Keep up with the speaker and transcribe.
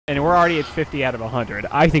and we're already at 50 out of 100.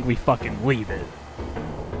 I think we fucking leave it.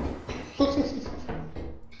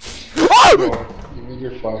 Oh, you need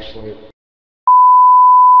your flashlight.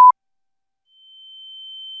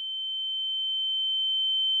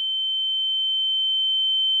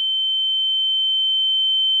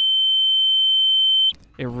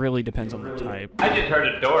 It really depends on the type. I just heard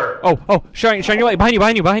a door. Oh, shine your light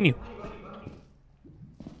behind you.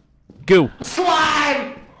 Goo.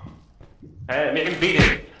 Slime! Hey, make him beat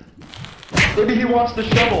it. Maybe he wants the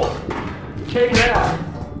shovel. Take that.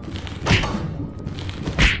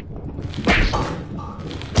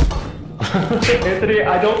 Anthony,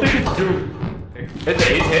 I don't think it's due.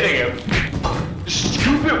 He's hitting him.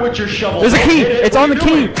 Scoop it with your shovel. There's a key! It's on the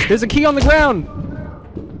key! Doing? There's a key on the ground!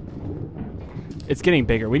 It's getting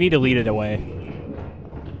bigger. We need to lead it away.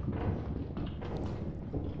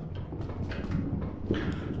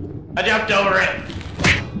 I jumped over it.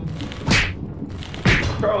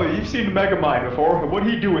 Charlie, you've seen Megamind before. What do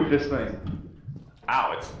you do with this thing?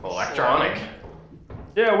 Ow, it's electronic.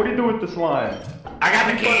 Yeah, what do you do with the slime? I got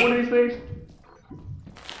the Find key. one of these things?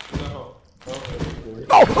 No.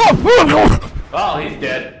 Oh! Oh, he's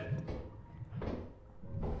dead.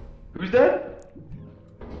 Who's dead?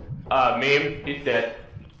 Meme, he's dead.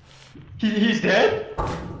 He's dead?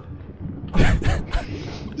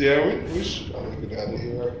 Yeah, we should probably get out of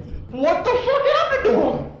here. What the fuck happened to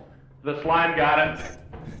him? The slime got him.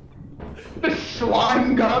 The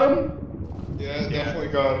slime got him? Yeah, it definitely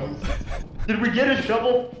got him. Did we get his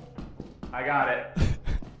shovel? I got it.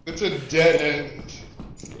 It's a dead end.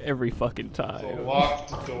 Every fucking It's a time.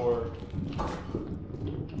 locked door.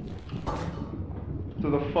 To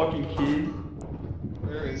the fucking key?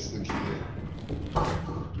 Where is the key?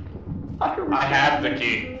 I have the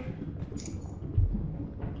key.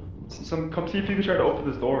 Come see if you can try to open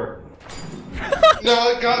this door. No,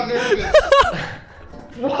 it got nervous.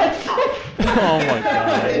 What? Oh my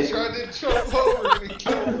god. He tried to jump over and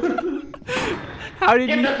kill him. How did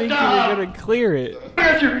Get you the think you stuff! were gonna clear it?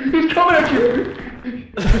 At you! He's coming at you!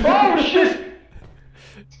 Oh shit!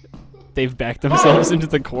 They've backed themselves into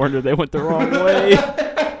the corner. They went the wrong way.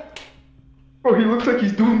 Bro, he looks like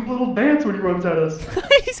he's doing a little dance when he runs at us.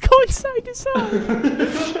 He's going side to side.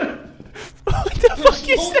 What the There's fuck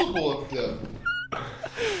is that? multiple of them.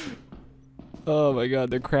 Oh my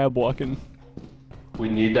god, they're crab walking. We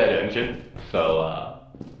need that engine, so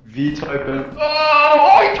V type in.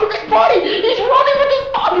 Oh, he took his body! He's running with his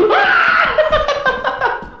body!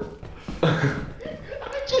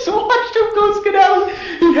 I just watched him go skedaddle.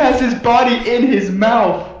 He has his body in his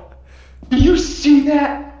mouth. Do you see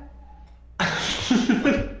that?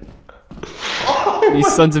 Oh These my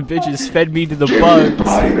sons of bitches fed me to the Give me his bugs.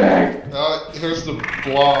 body back! Here's the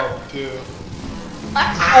blob, too.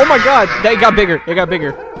 Oh my god, they got bigger. They got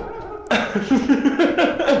bigger.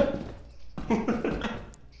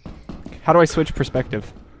 How do I switch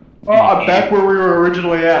perspective? Oh, I'm back where we were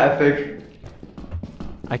originally at, I think.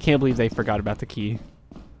 I can't believe they forgot about the key.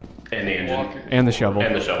 and the engine Walking And the shovel.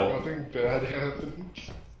 and the shovel. Nothing bad happened.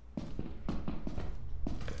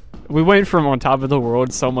 We went from on top of the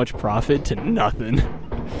world, so much profit, to nothing.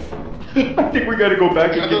 I think we gotta go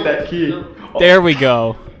back and get that key. There we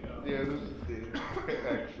go. Yeah, this is the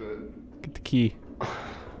exit. Get the key.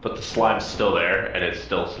 But the slime's still there, and it's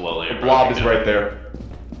still slowly. The blob is right there.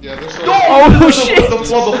 Yeah, there's like... Oh shit! The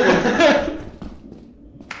blob.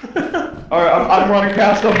 Alright, I'm running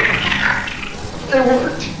past him. It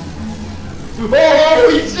worked.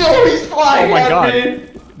 Oh, he's flying. Oh my at god. me.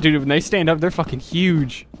 Dude, when they stand up, they're fucking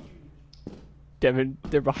huge. Devin,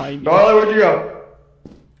 they're behind you. Darla, where'd you go?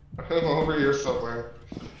 I'm over here somewhere.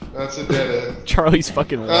 That's a dead end. Charlie's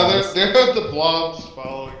fucking lost. There are the blobs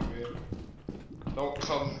following me. Don't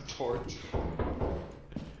come towards me.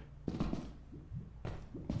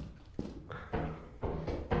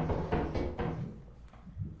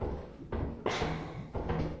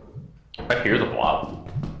 I hear the blob.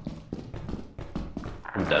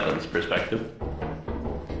 From Devin's perspective.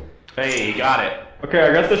 Hey, you got it. Okay,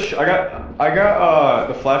 I got the I got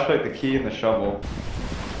the flashlight, the key, and the shovel.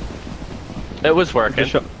 It was working.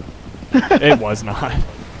 It was not.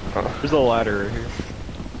 There's a ladder right here.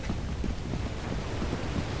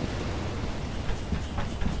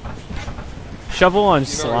 Shovel on You know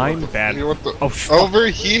slime, what the- bad. you know what the- Oh, fuck. over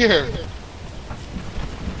here!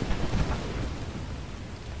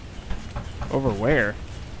 Over where?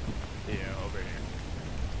 Yeah, over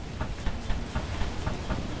here.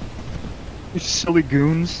 You silly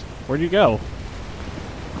goons. Where'd you go?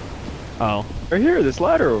 Oh. Right here, this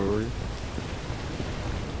ladder over here.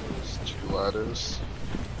 There's two ladders.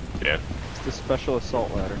 Yeah. It's the special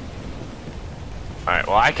assault ladder. Alright,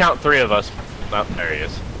 well, I count 3 of us. Oh, there he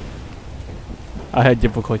is. I had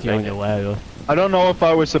difficulty on the ladder. I don't know if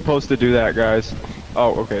I was supposed to do that, guys.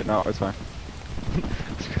 Oh, okay, no, it's fine.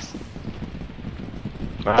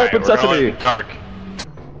 Alright, Open we're sesame. going dark.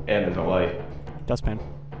 And there's a light. Dustpan.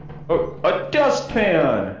 Oh, a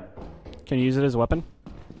dustpan! Can you use it as a weapon?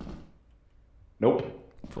 Nope.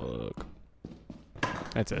 Fuck.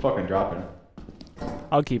 That's it. Fucking dropping it.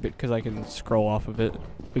 I'll keep it because I can scroll off of it.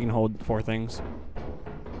 We can hold 4 things.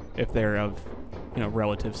 If they're of, you know,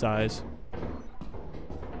 relative size.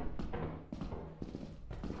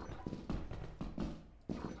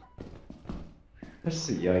 This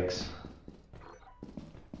is yikes.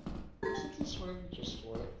 This one just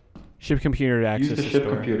what? Ship computer to access Use the the ship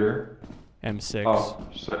store. computer. M6. Oh,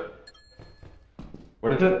 shit.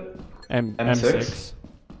 What is it? M6. M6?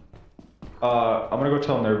 I'm gonna go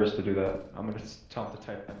tell Nervous to do that. I'm gonna tell him to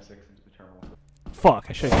type M6 into the terminal. Fuck,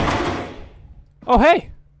 I should have. Oh,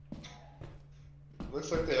 hey!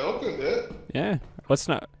 Looks like they opened it. Yeah, let's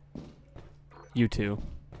not. You two.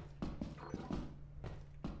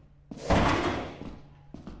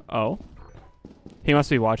 Oh. He must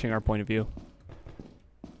be watching our point of view.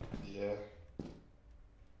 Yeah.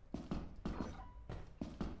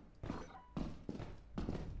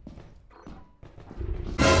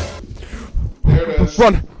 There it is.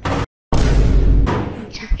 Run!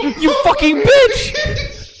 You fucking bitch!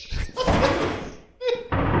 Oh my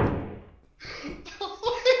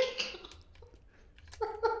God.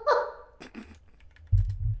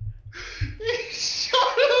 He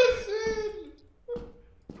shot us in.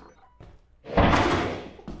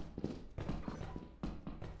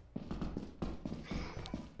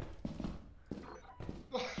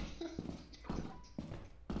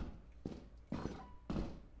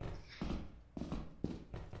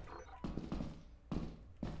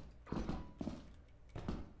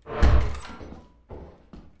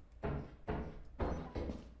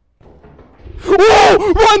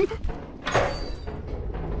 Whoa! Run!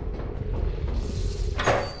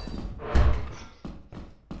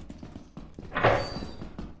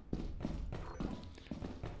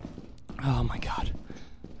 Oh my God.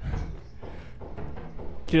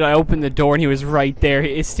 Dude, I opened the door and he was right there.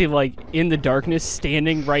 It's still like in the darkness,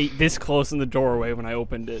 standing right this close in the doorway when I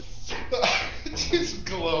opened it. Just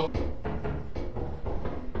glow.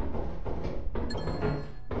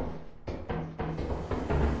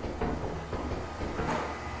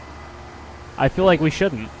 I feel like we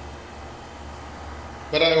shouldn't.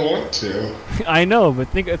 But I want to. I know, but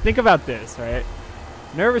think about this, right?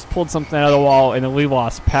 Nervous pulled something out of the wall and then we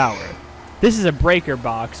lost power. This is a breaker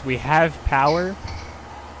box. We have power.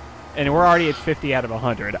 And we're already at 50 out of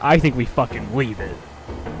 100. I think we fucking leave it.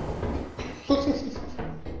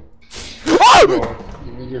 Oh,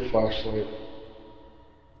 you need your flashlight.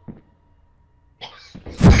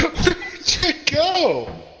 Where'd you go?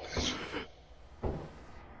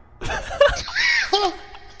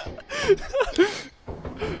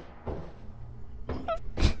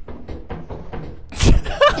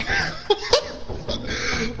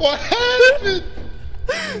 What happened?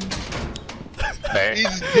 Hey.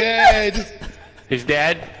 He's dead. He's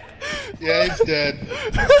dead? Yeah, he's dead.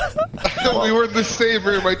 We were in the same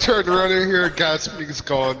room. I turned around and here, gasping, he's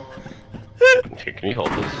gone. Here, can you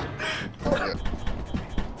hold this?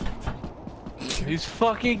 He's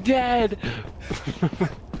fucking dead!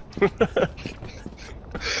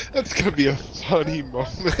 That's gonna be a funny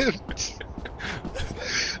moment.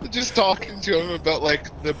 Just talking to him about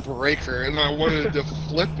like the breaker, and I wanted to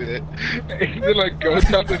flip it, and then I go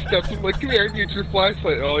down the steps. I'm like, "Come here, I need your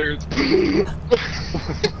flashlight." Oh, here's.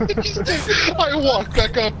 I walk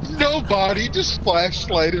back up, no body, just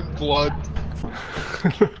flashlight and blood.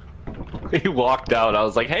 He walked out. I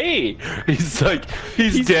was like, "Hey!" He's like,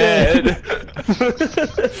 "He's dead."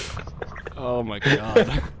 Oh my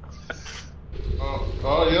God.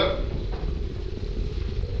 Oh, yep.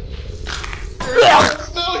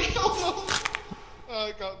 No,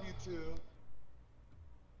 it got me too.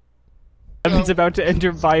 Evan's about to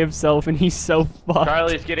enter by himself and he's so fucked.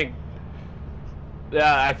 Charlie's getting.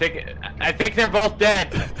 Yeah, I think they're both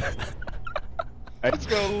dead. Let's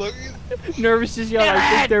go look. Nervous just yelling,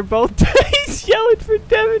 I think they're both dead. He's yelling for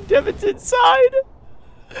Devin. Devin's inside.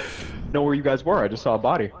 Know where you guys were? I just saw a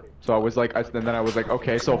body. So I was like, and then I was like,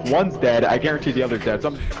 okay, so if one's dead, I guarantee the other's dead. So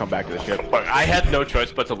I'm just gonna come back to the ship. Look, I had no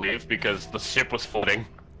choice but to leave because the ship was floating.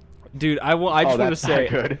 Dude, I just want to that's say, not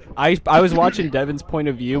good. I was watching Devin's point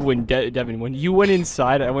of view when Devin, when you went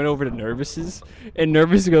inside, I went over to Nervous's, and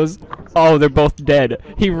Nervous goes, "Oh, they're both dead."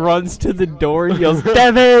 He runs to the door and yells,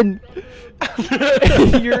 "Devin!"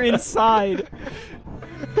 You're inside.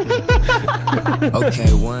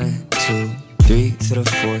 Okay, 1, 2, 3 to the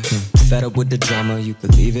 4th. Fed up with the drama, you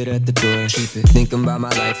could leave it at the door. Keep it. Thinking about my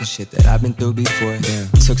life and shit that I've been through before. Yeah.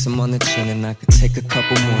 Took some on the chin and I could take a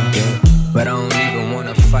couple more. Yeah. But I don't even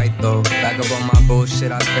wanna fight though. Back up on my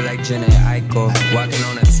bullshit, I feel like Jen and Aiko. Walking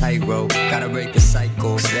on a tightrope, gotta break the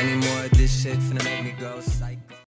cycle. 'Cause any more of this shit finna make me go psycho.